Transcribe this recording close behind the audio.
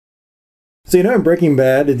So you know in Breaking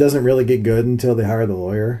Bad, it doesn't really get good until they hire the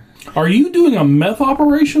lawyer. Are you doing a meth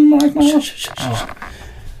operation, Mike? Oh.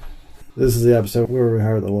 This is the episode where we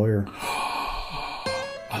hire the lawyer.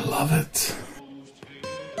 I love it.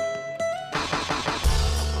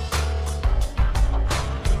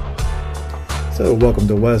 So welcome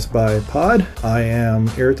to West by Pod. I am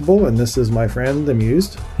Irritable, and this is my friend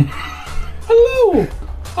Amused. Hello.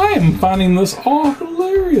 I am finding this all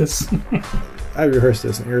hilarious. I rehearsed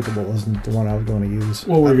this, and Irritable isn't the one I was going to use.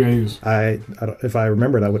 What were you going to use? I don't, if I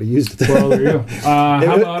remembered, I would have used it. Well, there you go.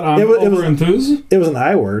 How about I'm over-enthused? It was an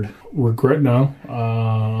I word. Regret, no.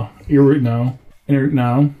 Irrit, no. Irrit,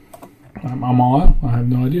 no. I'm all out. I have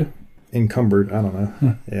no idea. Encumbered. I don't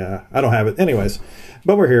know. Yeah, I don't have it. Anyways,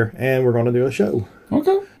 but we're here, and we're going to do a show.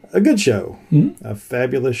 Okay. A good show. Mm-hmm. A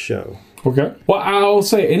fabulous show. Okay. Well, I'll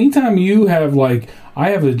say, anytime you have, I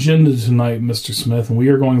have agenda tonight, Mr. Smith, and we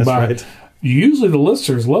are going by... Right. Usually the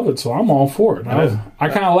listeners love it, so I'm all for it. I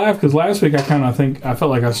kind of laughed because last week I felt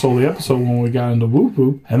like I stole the episode when we got into Whoop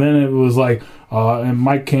Whoop, and then it was like, and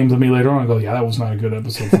Mike came to me later on and go, yeah, that was not a good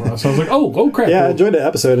episode for us. I was like, oh crap. Yeah, I enjoyed the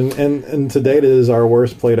episode, and to date it is our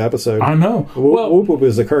worst played episode. I know. Whoop Whoop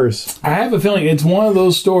is a curse. I have a feeling it's one of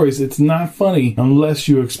those stories. It's not funny unless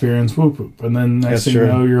you experience Whoop Whoop, and then next thing you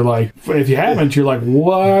know, you're like, if you haven't, you're like,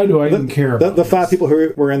 why do I even care about the 5 people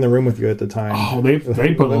who were in the room with you at the time? Oh, they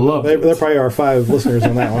put love. They're probably our 5 listeners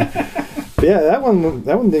on that one. But yeah, that one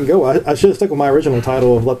didn't go. I should have stuck with my original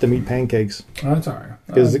title of "Let Them Eat Pancakes." That's all right.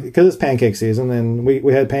 Because it's pancake season, and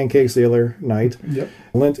we had pancakes the other night. Yep.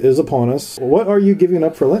 Lent is upon us. What are you giving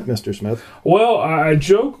up for Lent, Mr. Smith? Well, I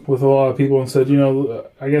joke with a lot of people and said,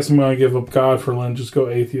 I guess I'm going to give up God for Lent, just go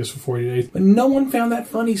atheist for 40 days. But no one found that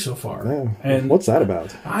funny so far. Yeah. And what's that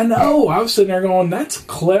about? I know. I was sitting there going, that's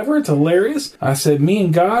clever. It's hilarious. I said, me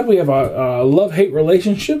and God, we have a love-hate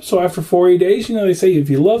relationship. So after 40 days, they say if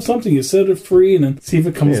you love something, you set it free and then see if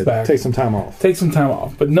it comes back. Take some time off.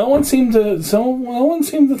 But no one seemed to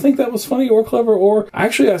think that was funny or clever. Or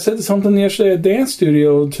actually, I said something yesterday at Dance Studio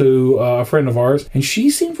to a friend of ours, and she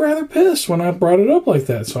seemed rather pissed when I brought it up like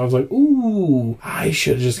that. So I was like, ooh, I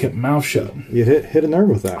should have just kept my mouth shut. You hit a nerve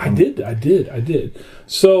with that one. I did.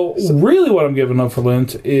 So really what I'm giving up for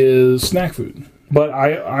Lent is snack food. But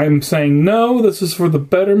I'm saying, no, this is for the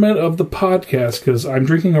betterment of the podcast, because I'm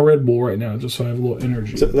drinking a Red Bull right now just so I have a little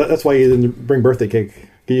energy. So that's why you didn't bring birthday cake.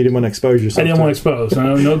 You didn't want to expose yourself. I didn't want to expose.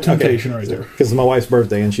 No temptation right there. Because it's my wife's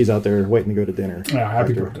birthday, and she's out there waiting to go to dinner. Yeah,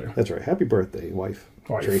 happy birthday. That's right. Happy birthday, wife.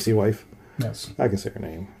 Tracy, wife. Yes. I can say her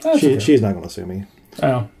name. Okay. She's not going to sue me.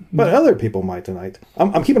 Oh. But other people might tonight.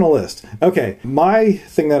 I'm keeping a list. Okay, my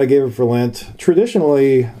thing that I gave up for Lent,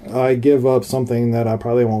 traditionally, I give up something that I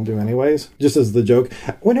probably won't do anyways, just as the joke.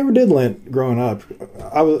 We never did Lent growing up.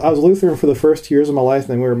 I was Lutheran for the first 2 years of my life,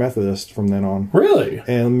 and then we were Methodist from then on. Really?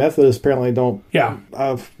 And Methodists apparently don't... Yeah.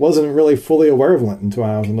 I wasn't really fully aware of Lent until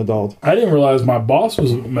I was an adult. I didn't realize my boss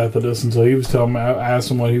was a Methodist until he was telling me, I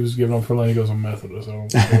asked him what he was giving up for Lent. He goes, I'm Methodist. I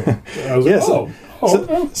was like, oh.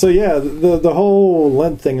 So yeah, the whole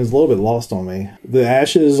Lent thing is a little bit lost on me. The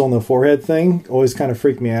ashes on the forehead thing always kind of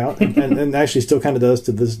freaked me out, and actually still kind of does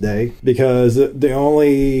to this day, because the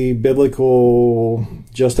only biblical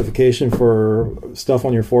justification for stuff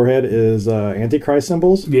on your forehead is Antichrist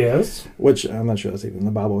symbols. Yes. Which I'm not sure that's even in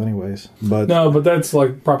the Bible anyways. But no, but that's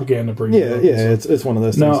like propaganda. It's one of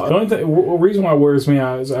those things. No, the only reason why it wears me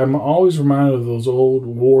out is I'm always reminded of those old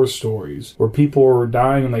war stories where people are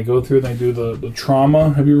dying and they go through and they do the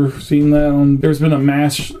trauma. Have you ever seen that? There's been a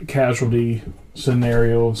mass casualty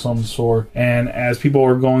scenario of some sort, and as people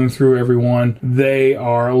are going through everyone, they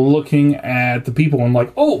are looking at the people and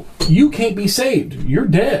like, oh, you can't be saved, you're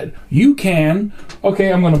dead. You can.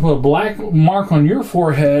 Okay, I'm going to put a black mark on your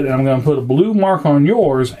forehead and I'm going to put a blue mark on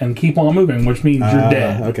yours and keep on moving, which means you're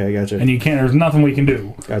dead. Okay, gotcha. And you can't, there's nothing we can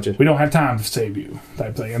do. Gotcha. We don't have time to save you,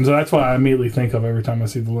 type thing. And so that's what I immediately think of every time I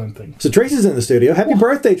see the Lent thing. So Tracy's in the studio. Happy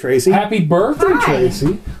birthday, Tracy. Happy birthday, Hi.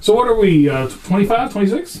 Tracy. So what are we, 25,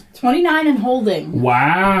 26? 29 and holding.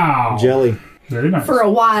 Wow. Jelly. Very nice. For a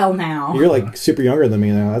while now. You're like super younger than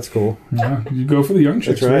me now. That's cool. Yeah, you go for the young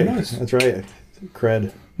chicks. That's right. Very nice. That's right.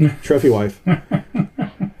 Cred. Trophy wife.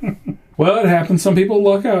 Well, it happens. Some people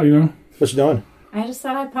luck out, What you doing? I just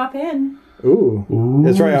thought I'd pop in. Ooh.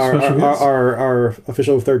 That's right. special guest. Our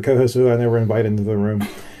official third co-host who I never invited into the room.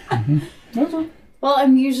 That's right. Well,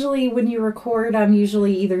 I'm usually, when you record, I'm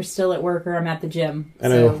usually either still at work or I'm at the gym. I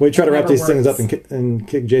know. So We try to wrap whatever these things up works. and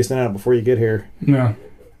kick Jason out before you get here. Yeah,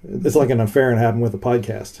 It's like an affair and happened with a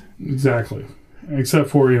podcast. exactly. Except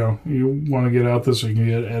for, you want to get out this so you can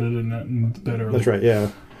get edited and better. That's right,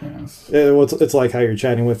 yeah. Yes. It's like how you're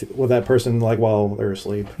chatting with that person like while they're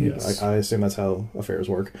asleep. Yes. I assume that's how affairs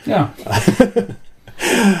work. Yeah.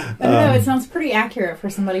 I don't know. It sounds pretty accurate for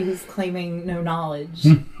somebody who's claiming no knowledge.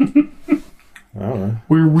 I don't know.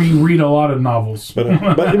 We read a lot of novels. But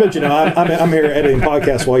you know, I'm here editing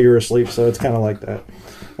podcasts while you're asleep, so it's kind of like that.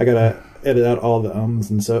 I gotta edit out all the ums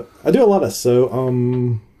and so. I do a lot of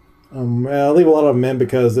I leave a lot of them in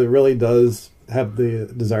because it really does have the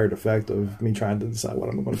desired effect of me trying to decide what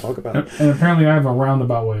I'm going to talk about. And apparently I have a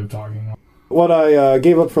roundabout way of talking. What I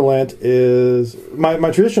gave up for Lent is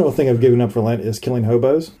my traditional thing of giving up for Lent is killing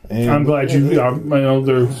hobos. And I'm glad you know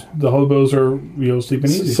the hobos are sleeping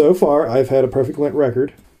easy. So far, I've had a perfect Lent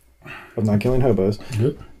record of not killing hobos.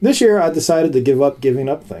 Good. This year, I decided to give up giving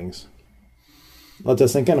up things. Let that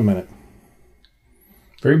sink in a minute.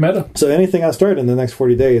 Very meta. So anything I start in the next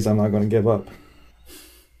 40 days, I'm not going to give up.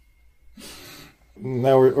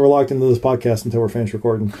 Now we're locked into this podcast until we're finished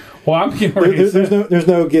recording. Well, I'm getting ready. There's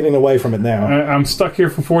no getting away from it now. I'm stuck here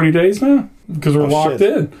for 40 days now because we're locked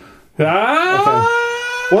in. Okay.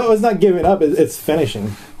 Well, it's not giving up; it's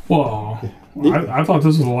finishing. Well, I thought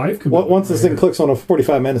this was a life commitment. Once this thing clicks on a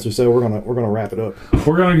 45 minutes or so, we're gonna wrap it up.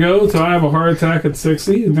 We're gonna go till I have a heart attack at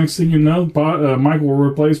 60. The next thing you know, Mike will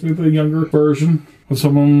replace me with a younger version of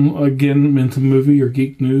someone again into movie or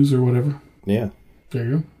geek news or whatever. Yeah. There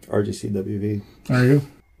you go. RGCWV. There you go.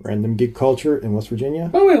 Random Geek Culture in West Virginia.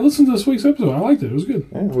 Oh, wait, listen to this week's episode. I liked it. It was good.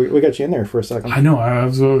 Yeah, we got you in there for a second. I know. I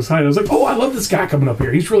was so excited. I was like, oh, I love this guy coming up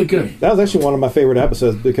here. He's really good. That was actually one of my favorite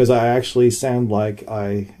episodes because I actually sound like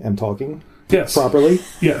I am talking properly.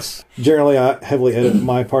 Yes. Generally, I heavily edit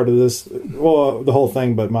my part of this. Well, the whole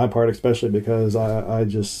thing, but my part especially because I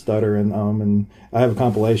just stutter and I have a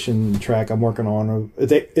compilation track I'm working on.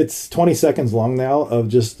 It's 20 seconds long now of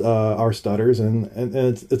just our stutters and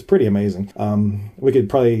it's pretty amazing. We could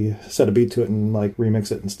probably set a beat to it and like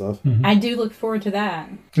remix it and stuff. Mm-hmm. I do look forward to that.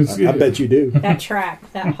 I bet you do. That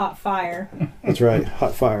track, that hot fire. That's right,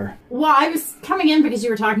 hot fire. Well, I was coming in because you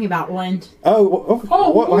were talking about Lent.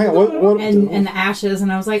 What? And the ashes,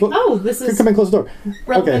 and I was like, oh, this is come in, close the door.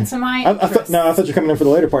 Relevant to my I thought you're coming in for the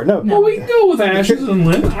later part. No. Well, we can go with ashes and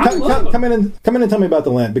Lent. Come in and tell me about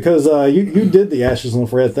the Lent because you did the ashes on the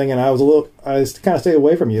forehead thing, and I kind of stayed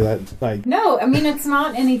away from you that night. No, I mean it's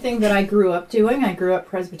not anything that I grew up doing. I grew up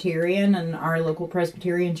Presbyterian, and our local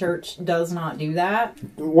Presbyterian church does not do that.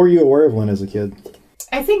 Were you aware of Lent as a kid?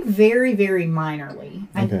 I think very, very minorly.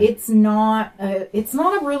 Okay. It's not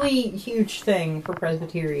a really huge thing for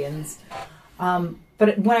Presbyterians.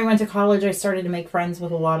 But when I went to college, I started to make friends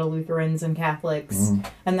with a lot of Lutherans and Catholics.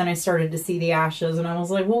 And then I started to see the ashes, and I was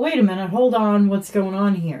like, well, wait a minute, hold on, what's going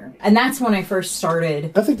on here? And that's when I first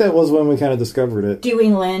started. I think that was when we kind of discovered it.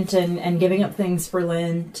 Doing Lent and giving up things for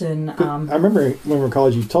Lent. And I remember when we were in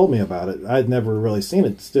college, you told me about it. I'd never really seen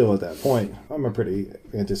it still at that point. I'm a pretty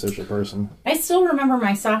antisocial person. I still remember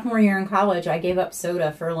my sophomore year in college, I gave up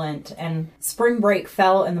soda for Lent, and spring break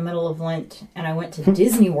fell in the middle of Lent, and I went to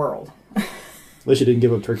Disney World. At least you didn't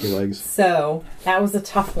give up turkey legs. So that was a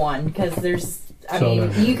tough one because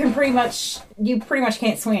you pretty much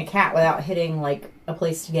can't swing a cat without hitting like a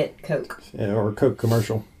place to get Coke. Yeah, or a Coke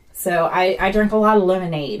commercial. So I drank a lot of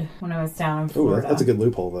lemonade when I was down in Florida. Ooh, that's a good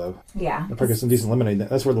loophole though. Yeah. I probably some decent lemonade.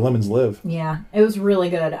 That's where the lemons live. Yeah, it was really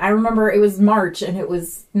good. I remember it was March and it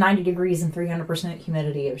was 90 degrees and 300%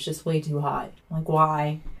 humidity. It was just way too hot. Like,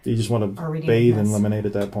 why? You just want to bathe in lemonade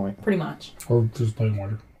at that point. Pretty much. Or just plain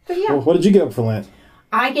water. But yeah. Well, what did you give up for Lent?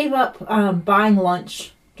 I gave up buying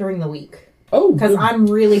lunch during the week. Oh, because I'm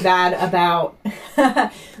really bad about.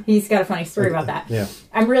 He's got a funny story about that. Yeah,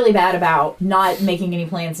 I'm really bad about not making any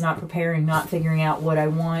plans, not preparing, not figuring out what I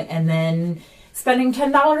want, and then spending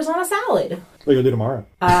 $10 on a salad. What are you gonna do tomorrow?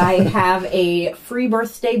 I have a free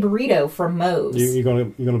birthday burrito from Moe's. You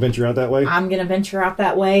gonna venture out that way? I'm gonna venture out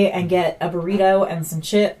that way and get a burrito and some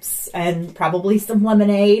chips and probably some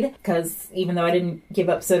lemonade. Because even though I didn't give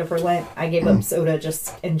up soda for Lent, I gave up soda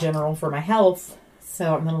just in general for my health.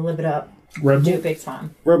 So I'm gonna live it up. Red Bull? Do it big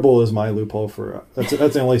time. Red Bull is my loophole for that's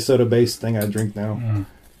the only soda based thing I drink now.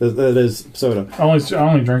 That is soda. I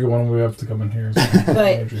only drink it when we have to come in here. So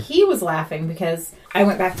but he was laughing because I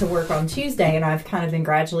went back to work on Tuesday and I've kind of been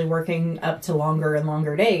gradually working up to longer and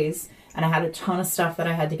longer days. And I had a ton of stuff that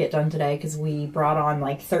I had to get done today because we brought on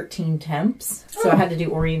like 13 temps. So I had to do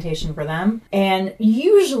orientation for them. And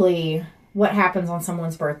usually what happens on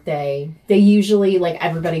someone's birthday, they usually, like,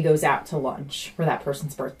 everybody goes out to lunch for that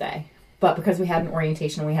person's birthday. But because we had an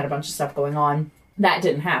orientation and we had a bunch of stuff going on, that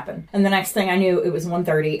didn't happen. And the next thing I knew, it was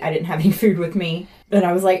 1:30. I didn't have any food with me. And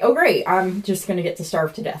I was like, oh, great. I'm just going to get to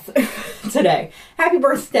starve to death today. Happy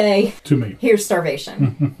birthday. To me. Here's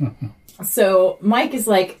starvation. So Mike is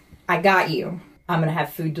like, I got you. I'm going to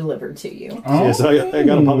have food delivered to you. Oh. Yeah, so I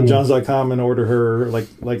got on PapaJohns.com and ordered her like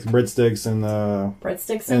breadsticks and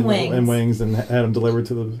Breadsticks and wings. And had them delivered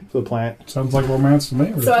to the plant. Sounds like romance to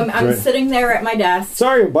me. So I'm Right. sitting there at my desk.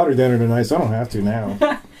 Sorry I bought her dinner tonight, so I don't have to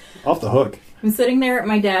now. Off the hook. I'm sitting there at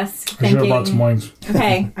my desk I should have thinking, brought some wings.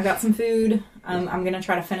 okay, I got some food. I'm going to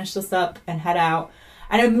try to finish this up and head out.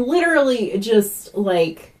 And I'm literally just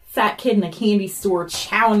like fat kid in a candy store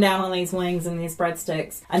chowing down on these wings and these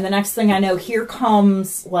breadsticks. And the next thing I know, here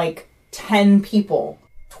comes like 10 people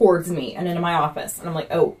towards me and into my office. And I'm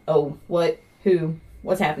like, oh, what, who,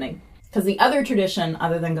 what's happening? Because the other tradition,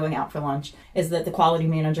 other than going out for lunch, is that the quality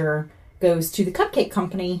manager goes to the cupcake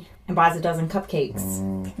company and buys a dozen cupcakes.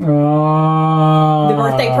 The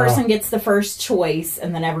birthday person gets the first choice,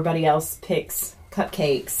 and then everybody else picks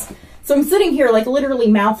cupcakes. So I'm sitting here, like, literally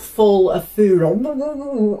mouthful of food,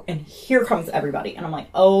 and here comes everybody. And I'm like,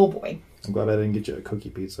 oh, boy. I'm glad I didn't get you a cookie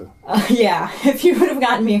pizza. Yeah, if you would have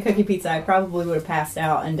gotten me a cookie pizza, I probably would have passed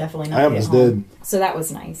out and definitely not I get almost home. did. So that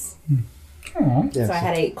was nice. Aww. Yeah, So I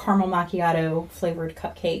had a caramel macchiato flavored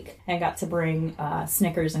cupcake, and I got to bring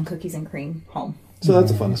Snickers and cookies and cream home. So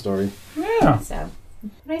that's a fun story. Yeah. So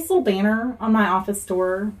nice little banner on my office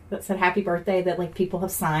door that said happy birthday that like people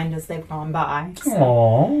have signed as they've gone by. So.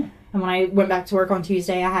 Aww. And when I went back to work on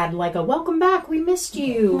Tuesday, I had like a welcome back, we missed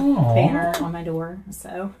you Aww. banner on my door.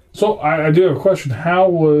 So I do have a question. How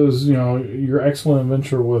was, your excellent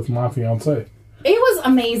adventure with my fiance? it was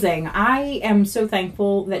amazing. I am so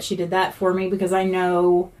thankful that she did that for me because I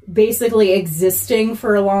know basically existing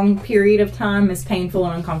for a long period of time is painful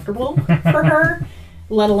and uncomfortable for her,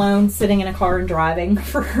 let alone sitting in a car and driving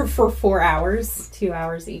for 4 hours, 2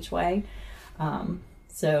 hours each way.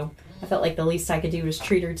 So I felt like the least I could do was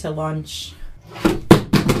treat her to lunch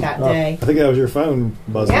that day. I think that was your phone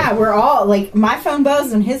buzzing. Yeah, we're all, like, my phone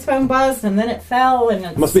buzzed and his phone buzzed and then it fell and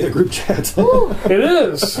it's... Must be a group chat. Ooh, It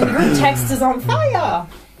is. the group text is on fire.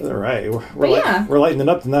 All right. Yeah. We're lighting it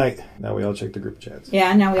up tonight. Now we all check the group chats.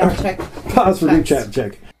 Yeah, now we all check. Pause for group Text.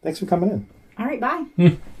 chat check. Thanks for coming in. All right, bye.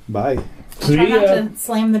 Bye. See Try not ya. to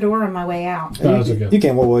slam the door on my way out. No, that's okay. You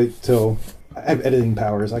can't wait till I have editing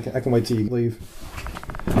powers. I can wait till you leave.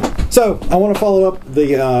 So I want to follow up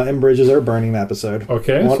the "And Bridges Are Burning" episode.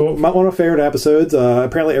 Okay, One so- of my favorite episodes.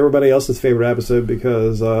 Apparently, everybody else's favorite episode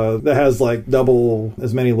because that has like double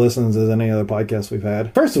as many listens as any other podcast we've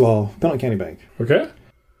had. First of all, Pendleton County Bank. Okay.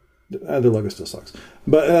 Their logo still sucks,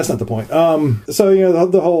 but that's not the point. So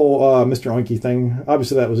the whole Mr. Oinky thing.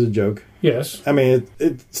 Obviously, that was a joke. Yes. I mean,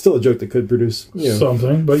 it's still a joke that could produce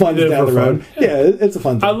Something, but fun you did it down for the road. fun. Yeah, it's a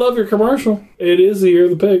fun thing. I love your commercial. It is the year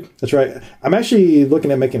of the pig. That's right. I'm actually looking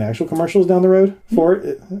at making actual commercials down the road for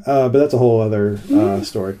it, but that's a whole other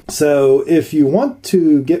story. So if you want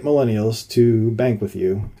to get millennials to bank with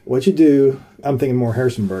you, what you do, I'm thinking more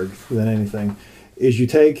Harrisonburg than anything, is you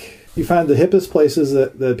find the hippest places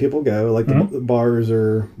that people go, like the bars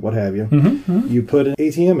or what have you. You put an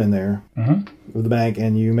ATM in there with the bank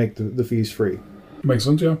and you make the fees free. Makes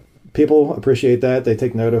sense, yeah. People appreciate that. They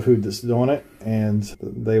take note of who's doing it, and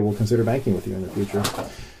they will consider banking with you in the future.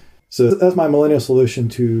 So that's my millennial solution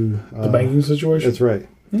to... The banking situation? That's right.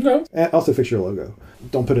 Okay. And also fix your logo.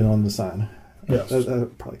 Don't put it on the sign. Yes.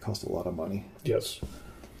 That probably costs a lot of money. Yes.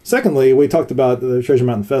 Secondly, we talked about the Treasure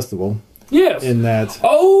Mountain Festival. Yes. In that...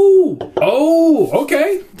 Oh,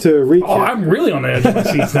 okay. To recap... Oh, I'm really on the edge of my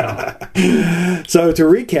seats now. So to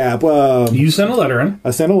recap... you sent a letter in.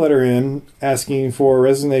 I sent a letter in asking for a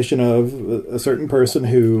resignation of a certain person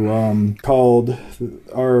who called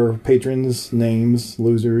our patrons names,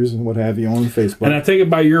 losers, and what have you on Facebook. And I take it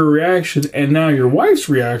by your reaction and now your wife's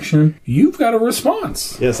reaction, you've got a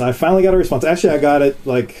response. Yes, I finally got a response. Actually, I got it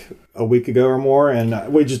like a week ago or more,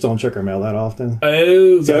 and we just don't check our mail that often.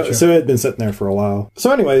 Oh, gotcha. So it had been sitting there for a while.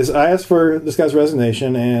 So anyways, I asked for this guy's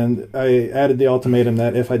resignation, and I added the ultimatum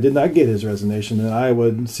that if I did not get his resignation, then I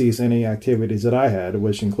would cease any activities that I had,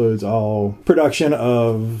 which includes all production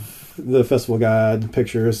of the festival guide,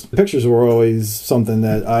 pictures. The pictures were always something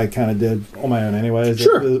that I kind of did on my own anyways.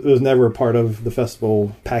 Sure. It was never a part of the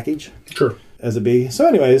festival package. Sure. As it be. So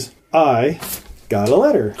anyways, I got a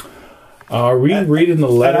letter. Are we reading the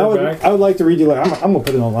letter back? I would like to read you. I'm going to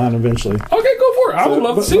put it online eventually. Okay, go for it. I would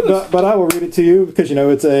love to see this. But I will read it to you because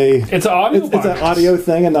it's It's an audio. It's an audio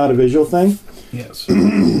thing and not a visual thing. Yes.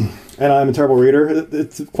 And I'm a terrible reader.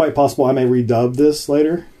 It's quite possible I may redub this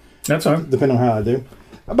later. That's fine. Depending on how I do.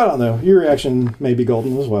 But I don't know. Your reaction may be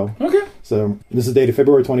golden as well. Okay. So this is dated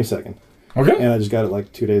February 22nd. Okay. And I just got it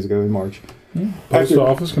like 2 days ago in March. Post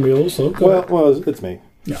office can be a little slow. Well, it's me.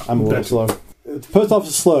 Yeah, I'm a little slow. If the post office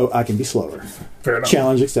is slow, I can be slower. Fair enough.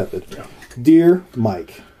 Challenge accepted. Yeah. Dear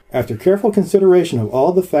Mike, After careful consideration of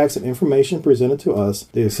all the facts and information presented to us,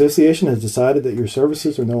 the association has decided that your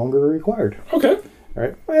services are no longer required. Okay. All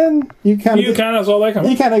right, and you kind of saw that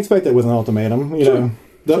coming. You kind of expect that with an ultimatum. You know,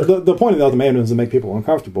 the point of the ultimatum is to make people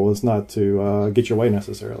uncomfortable. It's not to get your way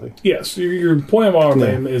necessarily. Yes, your point of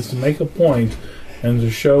ultimatum is to make a point and to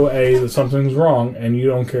show that something's wrong, and you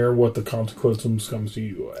don't care what the consequences comes to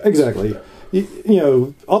you. As. Exactly. You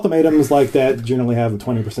know, ultimatums like that generally have a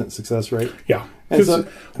 20% success rate. Yeah. And so,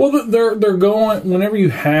 well, they're going whenever you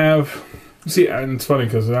have. See, and it's funny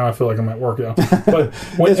because now I feel like I'm at work now. But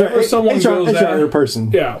whenever someone goes out,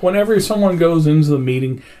 person. Yeah, whenever someone goes into the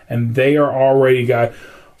meeting and they are already got,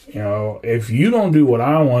 you know, if you don't do what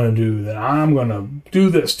I want to do, then I'm going to do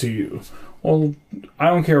this to you. Well, I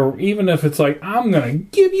don't care, even if it's like, I'm going to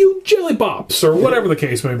give you jelly pops or whatever the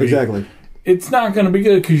case may be. Exactly. It's not going to be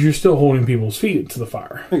good because you're still holding people's feet to the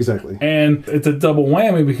fire. Exactly. And it's a double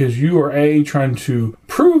whammy because you are trying to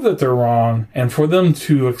prove that they're wrong, and for them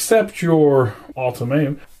to accept your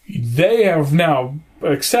ultimatum, they have now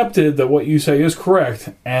accepted that what you say is correct,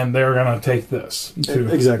 and they're going to take this.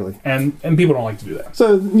 Exactly. And people don't like to do that.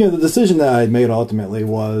 So, you know, the decision that I made ultimately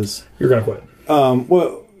was... You're going to quit.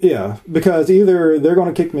 Well, yeah, because either they're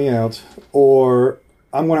going to kick me out, or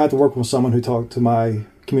I'm going to have to work with someone who talked to my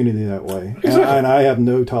community that way. Exactly. And I have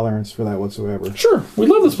no tolerance for that whatsoever. Sure. We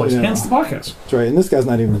love this place. Yeah. Hence the podcast. That's right. And this guy's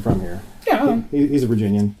not even from here. Yeah. He's a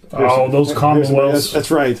Virginian. Those Commonwealths. That's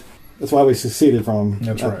right. That's why we seceded from him.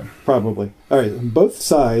 That's right. Probably. All right. Both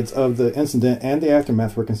sides of the incident and the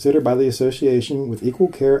aftermath were considered by the association with equal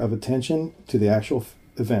care of attention to the actual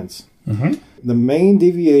events. Mm-hmm. The main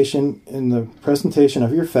deviation in the presentation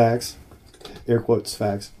of your facts, air quotes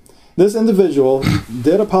facts, this individual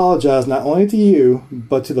did apologize not only to you,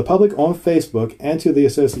 but to the public on Facebook and to the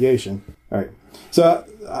association. All right. So,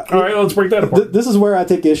 all right, let's break that apart. This is where I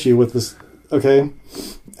take issue with this, okay?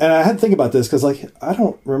 And I had to think about this because, like, I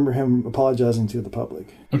don't remember him apologizing to the public.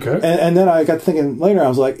 Okay. And then I got thinking later, I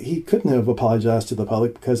was like, he couldn't have apologized to the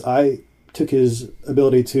public because I took his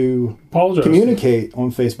ability to communicate on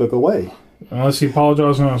Facebook away. Unless he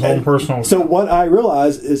apologized on his own personal... So what I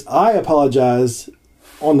realized is I apologized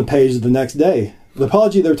on the page the next day. The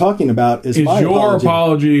apology they're talking about is my your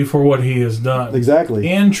apology for what he has done. Exactly.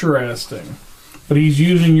 Interesting. But he's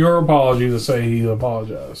using your apology to say he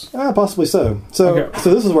apologized. Possibly so. So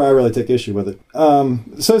this is where I really take issue with it.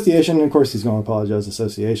 Association, of course, he's going to apologize to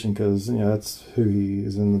association because, you know, that's who he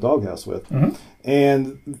is in the doghouse with. Mm-hmm.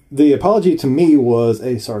 And the apology to me was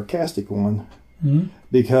a sarcastic one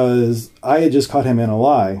because I had just caught him in a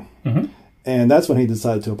lie. Mm-hmm. And that's when he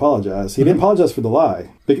decided to apologize. He didn't apologize for the lie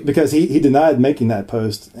because he denied making that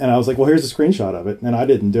post. And I was like, well, here's a screenshot of it. And I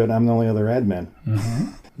didn't do it. I'm the only other admin.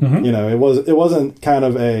 Mm-hmm. Mm-hmm. You know, it wasn't kind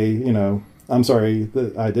of a, you know, I'm sorry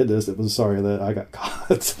that I did this. It was sorry that I got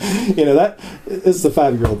caught. You know, that it's the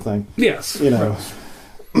 5-year-old thing. Yes. You know.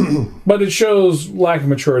 Right. But it shows lack of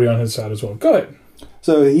maturity on his side as well. Go ahead.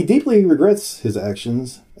 So he deeply regrets his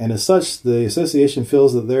actions, and as such, the association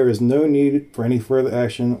feels that there is no need for any further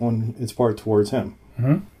action on its part towards him.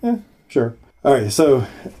 Mm-hmm. Yeah, sure. All right, so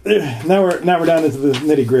now we're down into the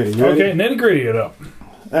nitty gritty. Okay, nitty gritty it up.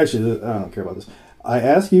 Actually, I don't care about this. I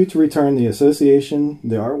ask you to return the association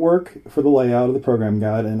the artwork for the layout of the program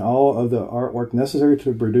guide and all of the artwork necessary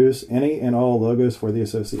to produce any and all logos for the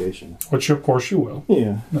association. Which, of course, you will.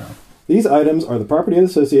 Yeah. No. These items are the property of the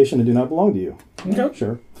association and do not belong to you. Okay.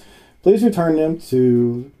 Sure. Please return them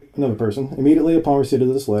to another person immediately upon receipt of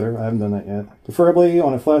this letter. I haven't done that yet. Preferably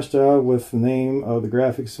on a flash drive with the name of the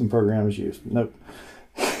graphics and programs used. Nope.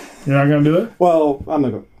 You're not going to do that? Well, I'm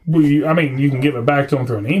not going to. Well, I mean, you can give it back to them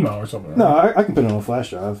through an email or something. Right? No, I can put it on a flash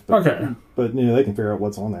drive. But, okay. But, you know, they can figure out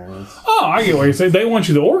what's on there. Oh, I get what you're saying. They want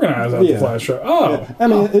you to organize that the flash drive. Oh. Yeah. I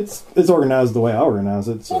mean, it's organized the way I organize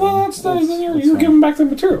it. So well, you're giving back the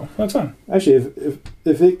material. That's fine. Actually,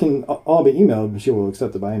 if it can all be emailed, she will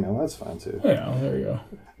accept it by email. That's fine, too. Yeah, there you go.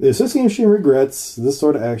 The association regrets this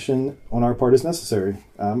sort of action on our part is necessary.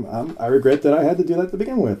 I regret that I had to do that to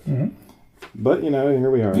begin with. Mm-hmm. But, you know,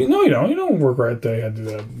 here we are. No, you don't. You don't regret that you had to do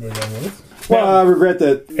that to begin with. Well, I regret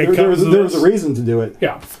that there was a reason to do it.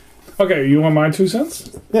 Yeah. Okay, you want my 2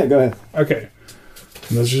 cents? Yeah, go ahead. Okay.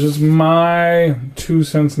 This is just my 2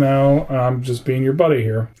 cents now. I'm just being your buddy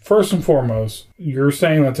here. First and foremost, you're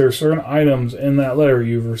saying that there are certain items in that letter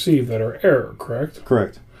you've received that are error, correct?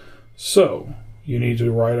 Correct. So, you need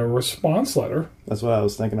to write a response letter. That's what I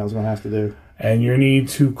was thinking I was going to have to do. And you need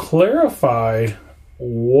to clarify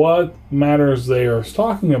what matters they are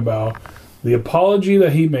talking about, the apology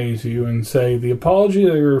that he made to you, and say the apology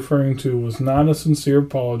that you're referring to was not a sincere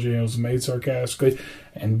apology and it was made sarcastically,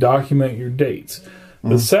 and document your dates.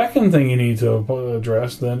 The second thing you need to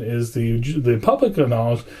address then is the public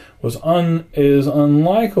knowledge is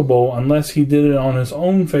unlikable unless he did it on his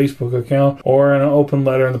own Facebook account or in an open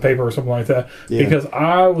letter in the paper or something like that. Yeah. Because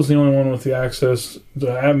I was the only one with the access to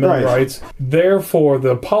admin rights. Therefore, the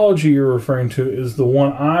apology you're referring to is the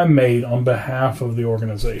one I made on behalf of the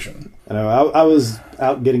organization. I know. I was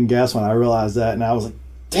out getting gas when I realized that, and I was like,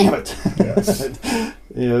 damn it. Yes.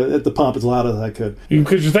 At the pump as loud as I could.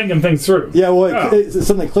 Because you're thinking things through. Yeah, well,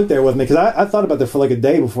 something clicked there with me, because I thought about that for like a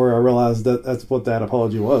day before I realized that that's what that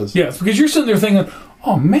apology was. Yes, because you're sitting there thinking,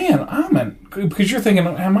 oh man, because you're thinking,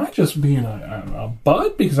 am I just being a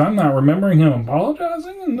bud because I'm not remembering him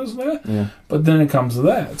apologizing and this and that? Yeah. But then it comes to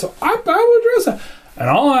that. So I will address that.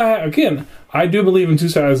 And I do believe in two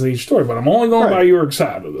sides of each story, but I'm only going by your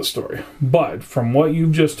side of the story. But from what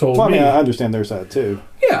you've just told me... I understand their side, too.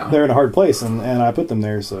 Yeah. They're in a hard place, and I put them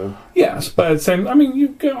there, so... Yes, but you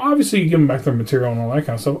give them back their material and all that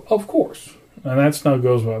kind of stuff, of course. And that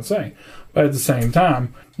goes without saying. But at the same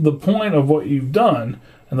time, the point of what you've done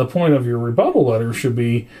and the point of your rebuttal letter should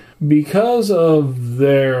be because of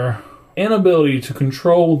their inability to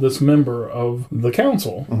control this member of the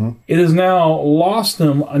council, it has now lost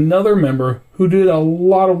them another member who did a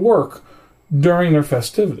lot of work during their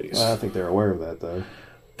festivities. I think they're aware of that, though.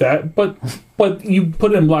 But you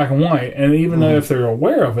put it in black and white, and even though if they're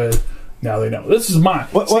aware of it, now they know. This is mine.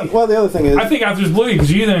 Well, the other thing is... I think I just blew you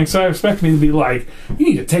because you didn't expect me to be like, you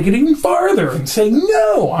need to take it even farther and say,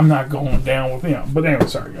 no, I'm not going down with him. But anyway,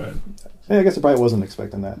 sorry, go ahead. Yeah, I guess I probably wasn't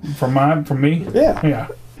expecting that. From me? Yeah. Yeah.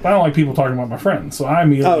 I don't like people talking about my friends, so I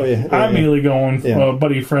immediately going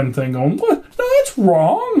buddy friend thing, going, what? No, that's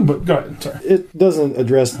wrong. But go ahead, sorry. It doesn't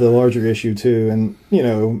address the larger issue too, and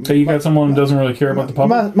So you got someone who doesn't really care about the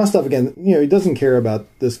public. My stuff again. He doesn't care about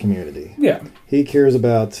this community. Yeah, he cares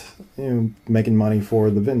about making money for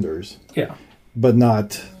the vendors. Yeah, but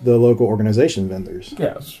not the local organization vendors.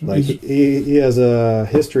 Yes, like he has a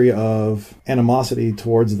history of animosity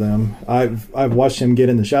towards them. I've watched him get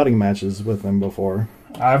into shouting matches with them before.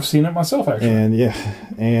 I've seen it myself, actually.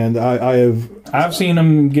 And I've seen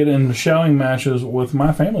him get in shouting matches with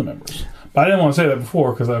my family members. But I didn't want to say that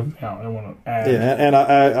before because I didn't want to add. Yeah, and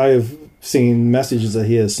I've seen messages that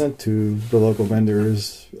he has sent to the local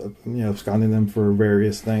vendors, absconding them for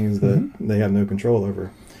various things that they have no control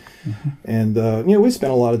over. And we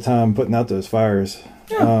spent a lot of time putting out those fires.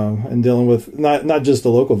 And dealing with not just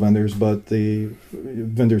the local vendors, but the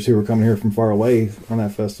vendors who were coming here from far away on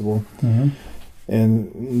that festival.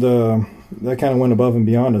 And that kind of went above and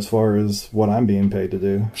beyond as far as what I'm being paid to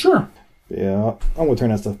do. Sure. Yeah, I'm going to turn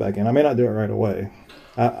that stuff back in. I may not do it right away.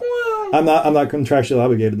 I'm not contractually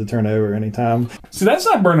obligated to turn it over anytime. See, that's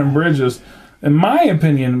not burning bridges. In my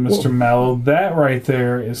opinion, Mr. Mallow, that right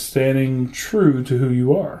there is standing true to who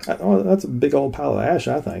you are. That's a big old pile of ash,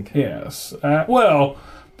 I think. Yes. But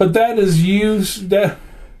that is you...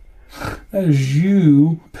 That is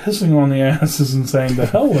you pissing on the asses and saying, to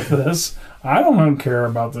hell with this. I don't care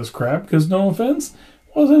about this crap because, no offense,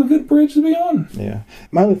 it wasn't a good bridge to be on. Yeah.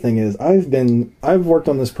 My other thing is, I've worked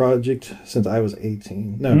on this project since I was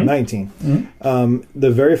 19. The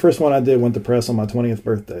very first one I did went to press on my 20th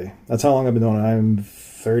birthday. That's how long I've been doing it. I'm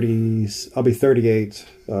 30. I'll be 38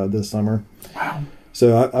 this summer. Wow.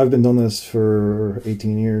 So I've been doing this for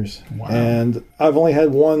 18 years. Wow. And I've only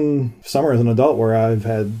had one summer as an adult where I've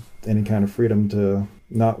had any kind of freedom to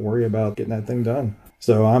not worry about getting that thing done.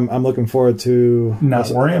 So I'm looking forward to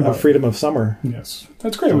worrying about freedom of summer. Yes,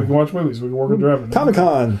 that's great. We can watch movies. We can work with driving.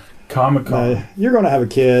 Comic-Con. You're going to have a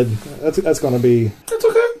kid. That's going to be. That's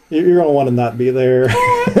okay. You're going to want to not be there.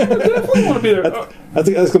 I definitely want to be there. I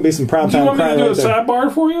think that's going to be some prime time. Do you want me to do a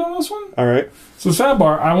sidebar for you on this one? All right. So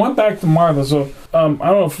sidebar, I went back to Martha. So I don't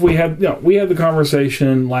know if we had the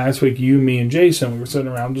conversation last week. You, me, and Jason. We were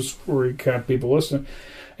sitting around just to recap people listening.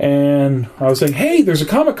 And I was saying, hey, there's a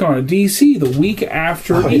Comic-Con in D.C. the week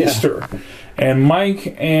after Easter. Yeah. And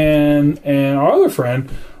Mike and our other friend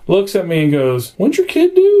looks at me and goes, when's your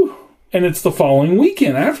kid due? And it's the following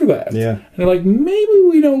weekend after that. Yeah. And they're like, maybe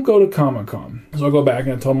we don't go to Comic-Con. So I go back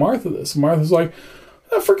and I tell Martha this. And Martha's like,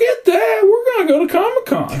 forget that. We're going to go to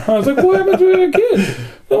Comic-Con. I was like, what happened to a kid?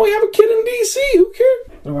 Then we have a kid in D.C. Who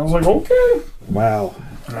cares? And I was like, okay. Wow.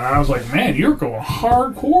 And I was like, man, you're going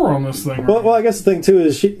hardcore on this thing. Well, I guess the thing, too,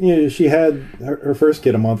 is she had her first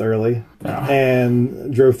kid a month early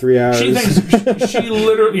and drove 3 hours. She thinks, she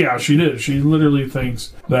literally, she did. She literally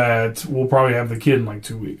thinks that we'll probably have the kid in like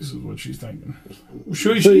 2 weeks is what she's thinking.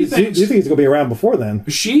 She thinks, do you think it's going to be around before then?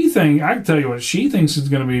 I can tell you what, she thinks it's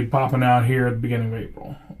going to be popping out here at the beginning of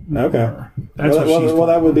April. Okay. That's well,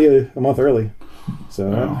 that would be a month early. So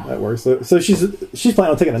that works. So she's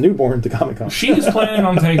planning on taking a newborn to Comic Con. She's planning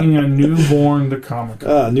on taking a newborn to Comic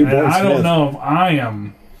Con. Newborn I don't Smith. know if I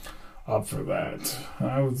am up for that.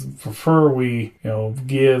 I would prefer we,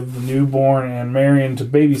 give the newborn and Marion to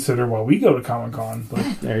babysitter while we go to Comic Con.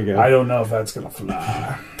 But There you go. I don't know if that's gonna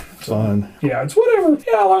fly. Fun. Yeah, it's whatever.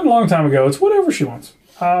 Yeah, I learned a long time ago. It's whatever she wants.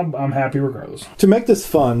 I'm happy regardless. To make this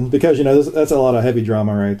fun, because that's a lot of heavy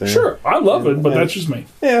drama right there. Sure, I love it, but And- that's just me.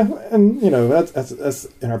 Yeah, and that's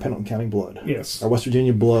in our Pendleton County blood. Yes, Our West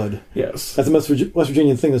Virginia blood. yes. That's the most West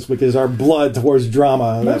Virginian thing this week is our blood towards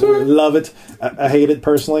drama. That's We right. love it. I hate it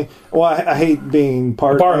personally. Well, I hate being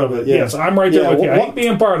part Part of it. Yeah. Yes, I'm right there Yeah, with you. I wa- hate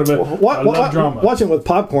being part of it. I love drama. Watching with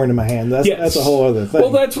popcorn in my hand. That's Yes. that's a whole other thing.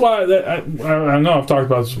 Well, that's why I know I've talked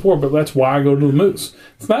about this before, but that's why I go to the Moose.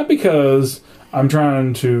 It's not because I'm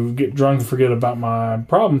trying to get drunk and forget about my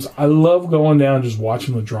problems. I love going down and just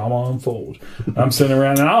watching the drama unfold. I'm sitting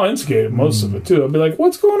around and I'll instigate most of it too. I'll be like,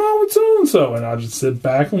 "What's going on with so and so?" And I'll just sit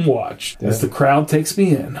back and watch as the crowd takes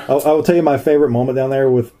me in. I will tell you my favorite moment down there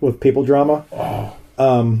with people drama. Oh,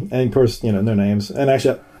 And of course, no names. And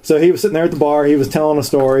actually, so he was sitting there at the bar. He was telling a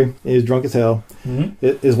story. He was drunk as hell. Mm-hmm.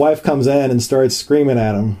 His wife comes in and starts screaming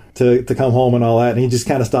at him to come home and all that. And he just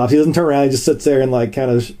kind of stops. He doesn't turn around. He just sits there and kind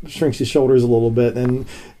of shrinks his shoulders a little bit and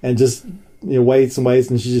just waits and waits.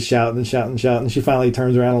 And she's just shouting and shouting and shouting. And she finally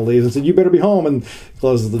turns around and leaves and said, "You better be home," and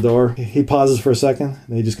closes the door. He pauses for a second.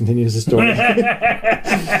 And he just continues his story.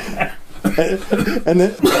 And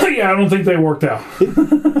then yeah, I don't think they worked out.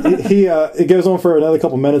 it goes on for another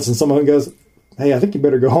couple minutes, and someone goes, "Hey, I think you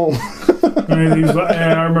better go home." And he's like,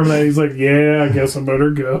 I remember that. He's like, "Yeah, I guess I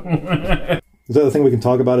better go." The other thing we can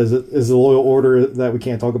talk about is the loyal order that we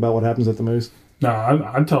can't talk about what happens at the Moose. No,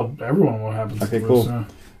 I tell everyone what happens. Okay, to cool. Moose, yeah.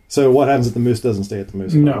 So what happens at the Moose doesn't stay at the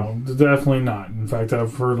Moose. No, definitely not. In fact,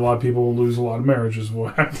 I've heard a lot of people lose a lot of marriages.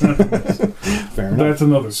 What happens? Fair enough. That's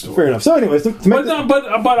another story. Fair enough. So, anyways, to make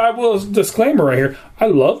But I will disclaimer right here. I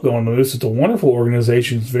love going to Moose. It's a wonderful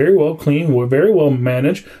organization. It's very well clean. We're very well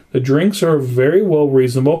managed. The drinks are very well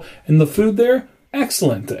reasonable, and the food there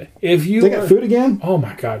excellent. If you they got food again. oh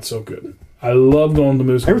my god, so good. I love going to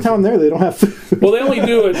Moose. Every time I'm there, they don't have food. Well, they only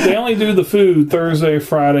do it. They only do the food Thursday,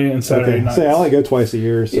 Friday, and Saturday nights. So I only go twice a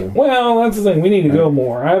year. So Well, that's the thing. We need to go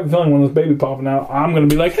more. I have a feeling when this baby popping out, I'm going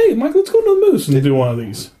to be like, "Hey, Mike, let's go to the Moose and do one of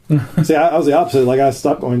these." see, I was the opposite. I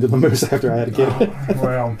stopped going to the Moose after I had a kid.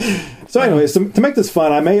 Well, So, anyways, to make this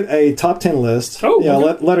fun, I made a top 10 list. Oh, yeah,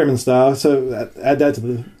 okay. Letterman style. So add that to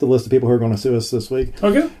the list of people who are going to sue us this week.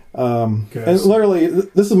 okay. And literally,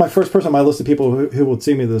 this is my first person on my list of people who will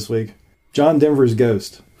see me this week. John Denver's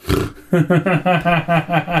ghost.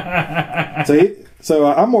 So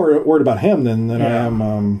I'm more worried about him than I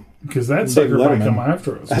am. Because that David sucker might Letterman. come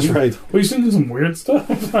after us. That's right. We've seen some weird stuff.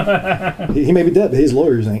 He may be dead, but his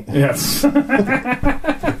lawyers ain't. Yes.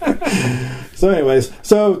 So, anyways,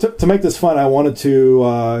 to make this fun, I wanted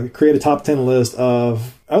to create a top 10 list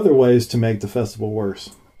of other ways to make the festival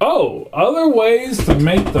worse. Oh, other ways to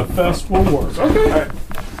make the festival worse. Okay. All right.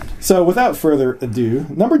 So, without further ado,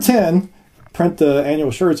 number 10, print the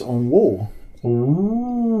annual shirts on wool.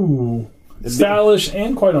 Ooh. Stylish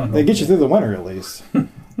and quite unhealthy. They get you through the winter, at least.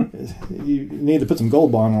 You need to put some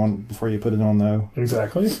Gold Bond on before you put it on, though.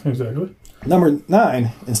 Exactly. Number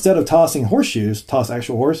 9, instead of tossing horseshoes, toss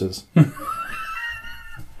actual horses.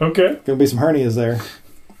 Okay. Gonna be some hernias there.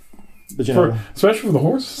 But Especially for the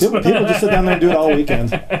horses. people just sit down there and do it all weekend.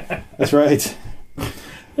 That's right.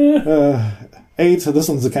 8, so this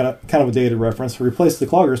one's a kind of a dated reference. Replace the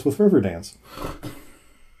cloggers with river dance.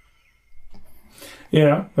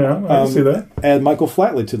 Yeah, I can see that. Add Michael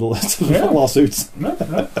Flatley to the list of Yeah. lawsuits. No.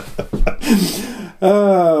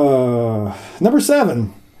 Number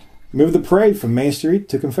 7. Move the parade from Main Street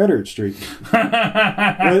to Confederate Street.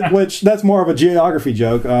 Which, that's more of a geography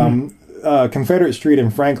joke. Confederate Street in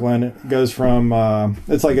Franklin goes from,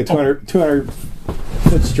 it's like a 200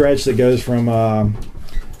 foot stretch that goes from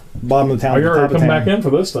bottom of the town to You're top of coming town. back in for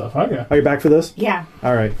this stuff. Okay. Are you back for this? Yeah.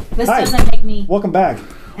 All right. This Hi. doesn't make me. Welcome back.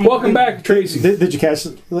 Welcome back, Tracy. Did you catch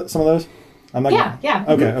some of those? I'm not Yeah.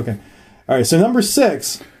 Okay. All right, so number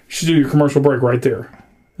 6. You should do your commercial break right there.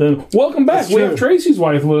 Then welcome back. That's We true. have Tracy's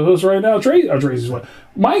wife with us right now. Tracy's wife.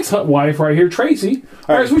 Mike's wife right here, Tracy.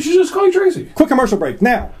 All right, right. so we should just call you Tracy. Quick commercial break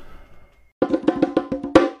now.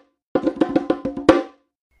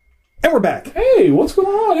 And we're back. Hey, what's going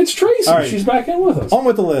on? It's Tracy. All right. She's back in with us. On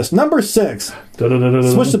with the list. Number 6. Da-da-da-da-da.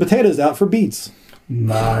 Switch the potatoes out for beets.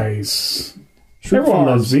 Nice. Shroot Everyone Farms.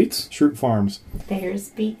 loves beets. Shroot Farms. There's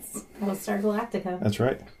Beats. Battlestar Galactica. That's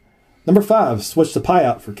right. Number 5. Switch the pie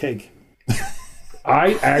out for cake.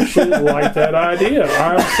 I actually like that idea.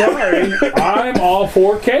 I'm sorry. I'm all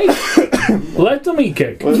for cake. Let them eat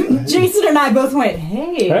cake. Jason and I both went,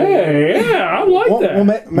 hey. Hey, yeah, I like that. Well,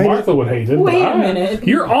 maybe, Martha would hate it. Wait a minute.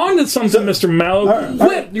 You're on to something, Mr. Mallow.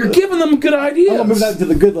 You're giving them good ideas. I'm going to move that to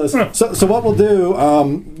the good list. So what we'll do,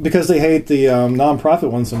 because they hate the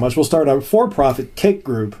non-profit one so much, we'll start a for-profit cake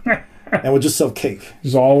group. And we'll just sell cake.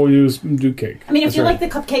 Just all we do cake. I mean, if you like the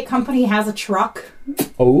cupcake company has a truck,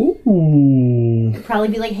 oh, it'd probably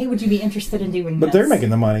be like, hey, would you be interested in doing this? But they're making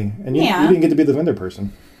the money, and you didn't get to be the vendor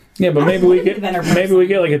person. Yeah, but maybe we get like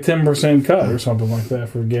a 10% cut or something like that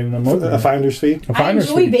for getting them over. A finder's fee. I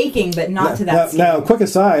enjoy baking, but not to that scale. Now, quick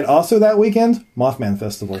aside. Also, that weekend, Mothman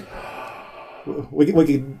Festival. We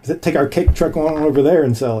could take our cake truck on over there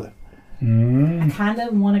and sell it. I kind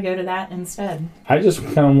of want to go to that instead. I just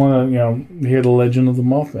kind of want to, hear the legend of the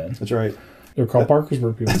Mothman. That's right. They're called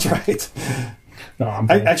Parkersburg people. That's right. No,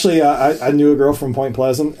 I knew a girl from Point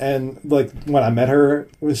Pleasant, and like when I met her,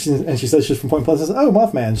 and she said she's from Point Pleasant. I said, "Oh,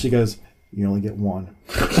 Mothman." She goes, "You only get one."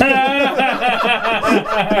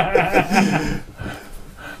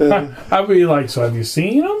 I'd be like, "So have you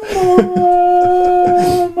seen them?"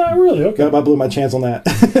 Not really. Okay. I blew my chance on that.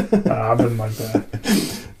 I've been like that.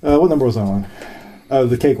 What number was I on? Oh,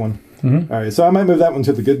 the cake one. Mm-hmm. All right, so I might move that one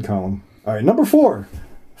to the good column. All right, number 4,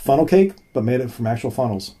 funnel cake, but made it from actual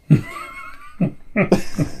funnels.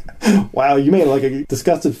 Wow, you made like a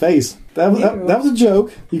disgusted face. That was a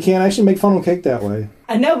joke. You can't actually make funnel cake that way.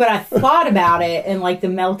 I know, but I thought about it and like the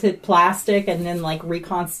melted plastic and then like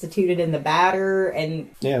reconstituted in the batter and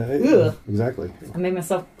exactly. I made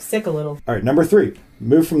myself sick a little. All right, number 3,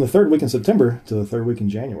 move from the 3rd week in September to the 3rd week in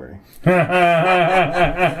January. There's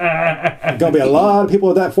gonna be a lot of people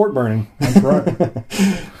at that fort burning. That's right.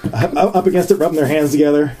 Up against it, rubbing their hands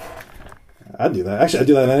together. I'd do that. Actually, I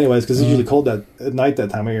do that anyways because it's usually cold at night that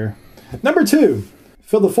time of year. Number 2,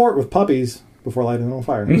 fill the fort with puppies before lighting it on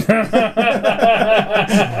fire.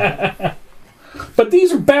 But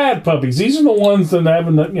these are bad puppies. These are the ones that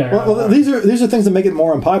haven't. Well, these are things that make it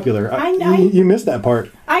more unpopular. I know. You missed that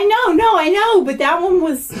part. I know, but that one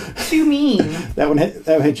was too mean. that one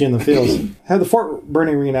hit you in the feels. Have the fort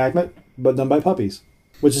burning reenactment, but done by puppies.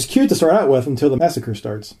 Which is cute to start out with until the massacre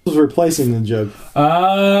starts. This was replacing the joke.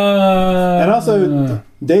 And also,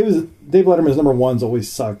 Dave Letterman's number 1's always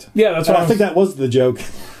sucked. Yeah, that's and what I think that was the joke.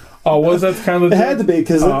 Oh, was that kind of the It joke? had to be,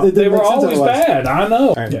 because they were always bad. I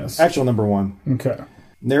know. Right, yes. Actual number 1. Okay.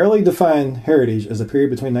 Narrowly define heritage as a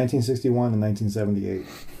period between 1961 and 1978.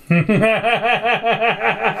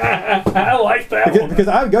 I like that one. Because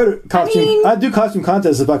I would go to costume. I'd do costume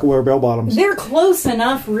contests if I could wear bell bottoms. They're close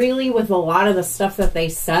enough, really, with a lot of the stuff that they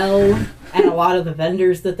sell and a lot of the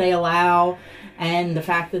vendors that they allow, and the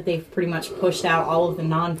fact that they've pretty much pushed out all of the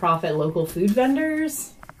non-profit local food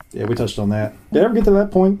vendors. Yeah, we touched on that. Did I ever get to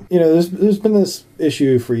that point? There's been this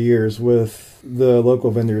issue for years with the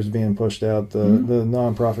local vendors being pushed out, the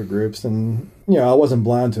non-profit groups, and I wasn't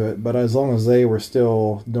blind to it, but as long as they were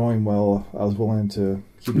still doing well, I was willing to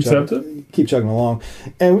keep chugging along.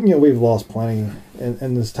 And we've lost plenty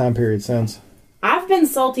in this time period since. I've been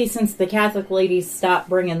salty since the Catholic ladies stopped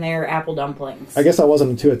bringing their apple dumplings. I guess I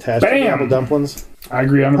wasn't too attached to the apple dumplings. I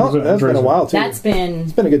agree 100%. That's been a while too. It's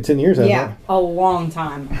been a good 10 years, hasn't it? a long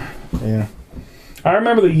time. Yeah. I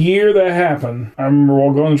remember the year that happened. I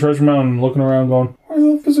remember going to Treasure Mountain and looking around going, where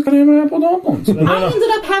the fuck is it going to have apple dumplings? And I ended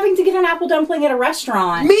up having to get an apple dumpling at a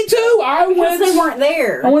restaurant. Me too! Because they weren't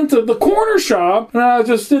there. I went to the corner shop and I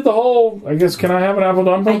just did the whole, I guess, can I have an apple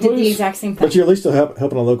dumpling, I did please? the exact same thing. But you're at least still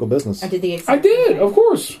helping a local business. I did the exact I did, of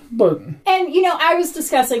course. But And, I was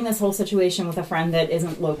discussing this whole situation with a friend that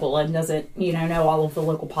isn't local and doesn't, know all of the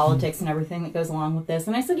local politics and everything that goes along with this.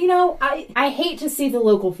 And I said, I hate to see the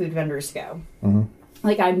local food vendors go. Mm-hmm.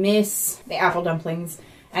 Like, I miss the apple dumplings,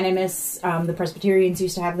 and I miss the Presbyterians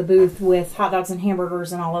used to have the booth with hot dogs and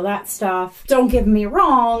hamburgers and all of that stuff. Don't get me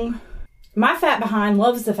wrong, my fat behind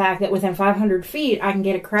loves the fact that within 500 feet I can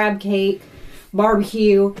get a crab cake,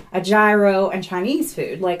 barbecue, a gyro, and Chinese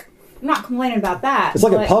food. Like, I'm not complaining about that. It's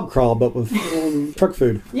like a pub crawl, but with truck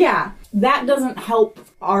food. Yeah, that doesn't help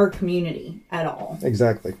our community at all.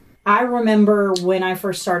 Exactly. I remember when I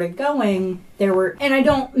first started going, there were, and I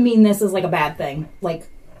don't mean this as like a bad thing, like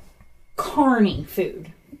carny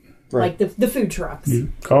food. Right. Like the food trucks.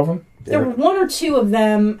 Coffin? There were 1 or 2 of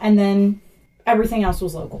them, and then everything else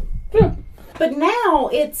was local. Yeah. But now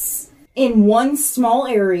it's in one small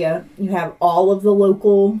area. You have all of the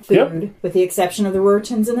local food, with the exception of the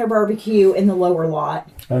Rurtons and their barbecue in the lower lot.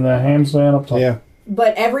 And the ham stand up top. Yeah.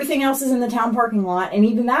 But everything else is in the town parking lot, and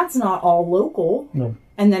even that's not all local. No.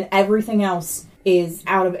 And then everything else is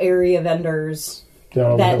out of area vendors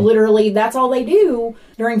Down the that hill. literally that's all they do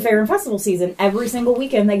during fair and festival season. Every single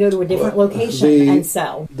weekend they go to a different location and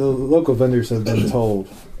sell. The local vendors have been told,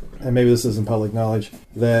 and maybe this isn't public knowledge,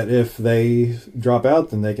 that if they drop out,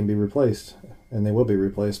 then they can be replaced, and they will be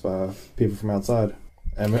replaced by people from outside.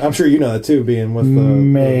 I mean, I'm sure you know that too, being with the...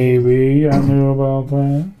 Maybe I knew about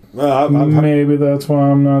that. Maybe that's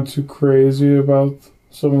why I'm not too crazy about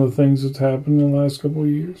some of the things that's happened in the last couple of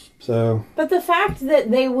years. So, But the fact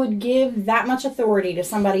that they would give that much authority to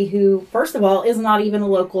somebody who, first of all, is not even a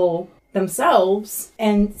local themselves,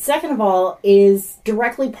 and second of all, is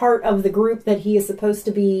directly part of the group that he is supposed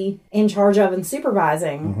to be in charge of and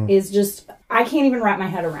supervising, is just, I can't even wrap my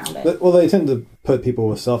head around it. well, they tend to put people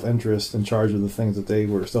with self-interest in charge of the things that they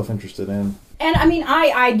were self-interested in. And I mean,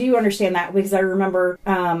 I do understand that because I remember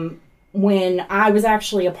when I was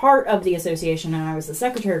actually a part of the association and I was the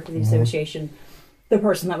secretary for the association, the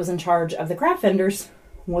person that was in charge of the craft vendors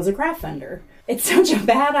was a craft vendor. It's such a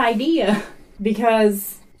bad idea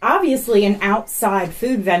because obviously an outside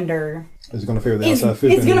food vendor Is going to favor the outside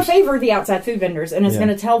food it's going to vendors. favor the outside food vendors, and it's going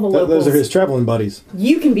to tell the locals, Those are his traveling buddies.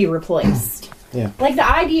 you can be replaced. Yeah. Like the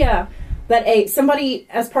idea that somebody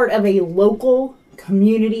as part of a local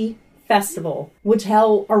community festival would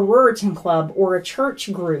tell a Ruritan club or a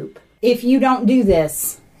church group, if you don't do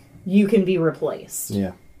this, you can be replaced.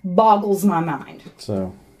 Yeah. Boggles my mind.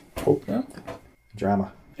 So, Oh, yeah.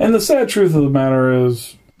 drama. And the sad truth of the matter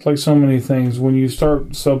is, like so many things, when you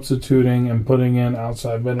start substituting and putting in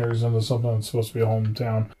outside vendors into something that's supposed to be a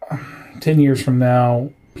hometown, 10 years from now,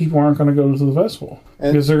 people aren't going to go to the festival.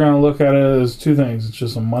 Because they're going to look at it as two things. It's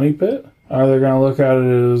just a money pit. Or they're going to look at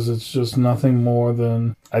it as it's just nothing more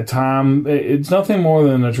than a time. It's nothing more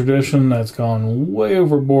than a tradition that's gone way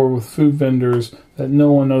overboard with food vendors that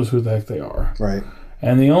no one knows who the heck they are. Right.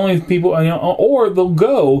 And the only people, or they'll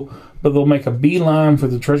go, but they'll make a beeline for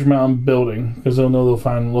the Treasure Mountain building because they'll know they'll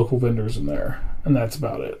find local vendors in there. And that's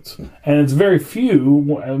about it. And it's very few,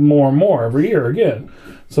 more and more every year again.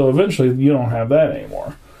 So eventually you don't have that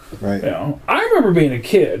anymore. Right. You know, I remember being a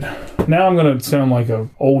kid. Now I'm going to sound like an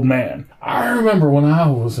old man. I remember when I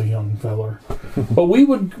was a young feller. But we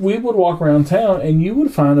would walk around town and you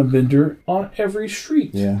would find a vendor on every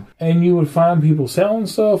street. Yeah. And you would find people selling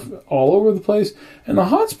stuff all over the place. And the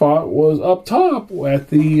hot spot was up top at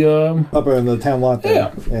the... Up in the town lot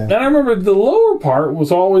there. yeah. And I remember the lower part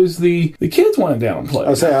was always the kids went down and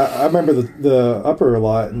played. I remember the upper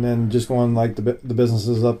lot, and then just going like the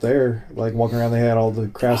businesses up there, like walking around. They had all the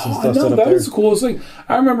crafts and stuff set up that there. was the coolest thing.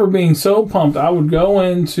 I remember being so pumped. I would go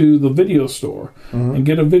into the video store and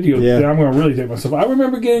get a video. Yeah. I'm going to really take myself. I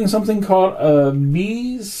remember getting something called a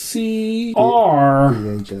VCR,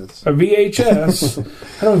 VHS. a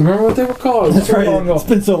VHS. I don't remember what they were called. That's right. It's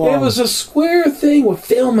been so long. It was a square thing with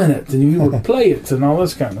film in it, and you would play it and all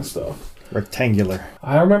this kind of stuff. Rectangular.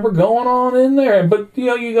 I remember going on in there, but you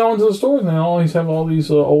go into the stores and they always have all these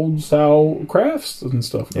old style crafts and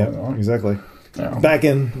stuff going on. Exactly. Yeah. Back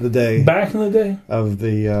in the day Back in the day, of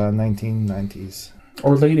the 1990s.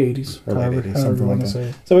 or late 80s, Or late however 80s, you something like want to that. say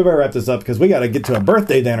it. So we better wrap this up because we got to get to a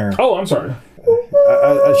birthday dinner. Oh, I'm sorry.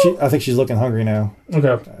 I think she's looking hungry now.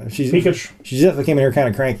 Okay. She Peakish. definitely came in here kind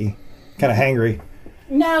of cranky, kind of hangry.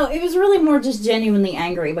 No, it was really more just genuinely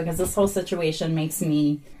angry because this whole situation makes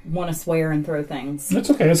me want to swear and throw things. It's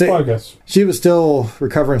okay. It's See- podcast. She was still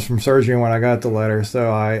recovering from surgery when I got the letter, so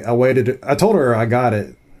I waited. I told her I got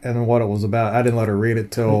it and what it was about. I didn't let her read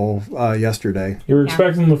it till yesterday. You were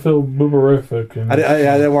expecting to feel booberific. And, I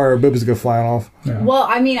didn't want her boobs to go flying off. yeah. Well,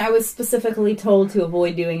 I mean, I was specifically told to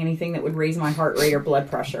avoid doing anything that would raise my heart rate or blood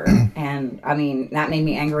pressure. And, I mean, that made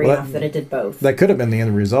me angry Well, enough that it did both. That could have been the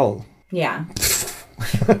end result. Yeah.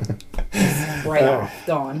 Right off.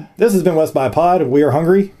 Gone. This has been West by Pod. We are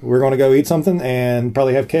hungry. We're going to go eat something and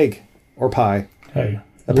probably have cake or pie. Hey.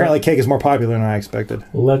 Apparently, cake is more popular than I expected.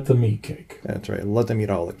 Let them eat cake. That's right. Let them eat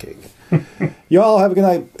all the cake. Y'all have a good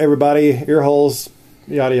night, everybody. Ear holes,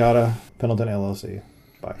 yada yada. Pendleton LLC.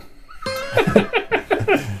 Bye.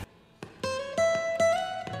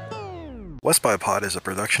 West by Pod is a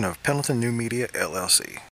production of Pendleton New Media LLC.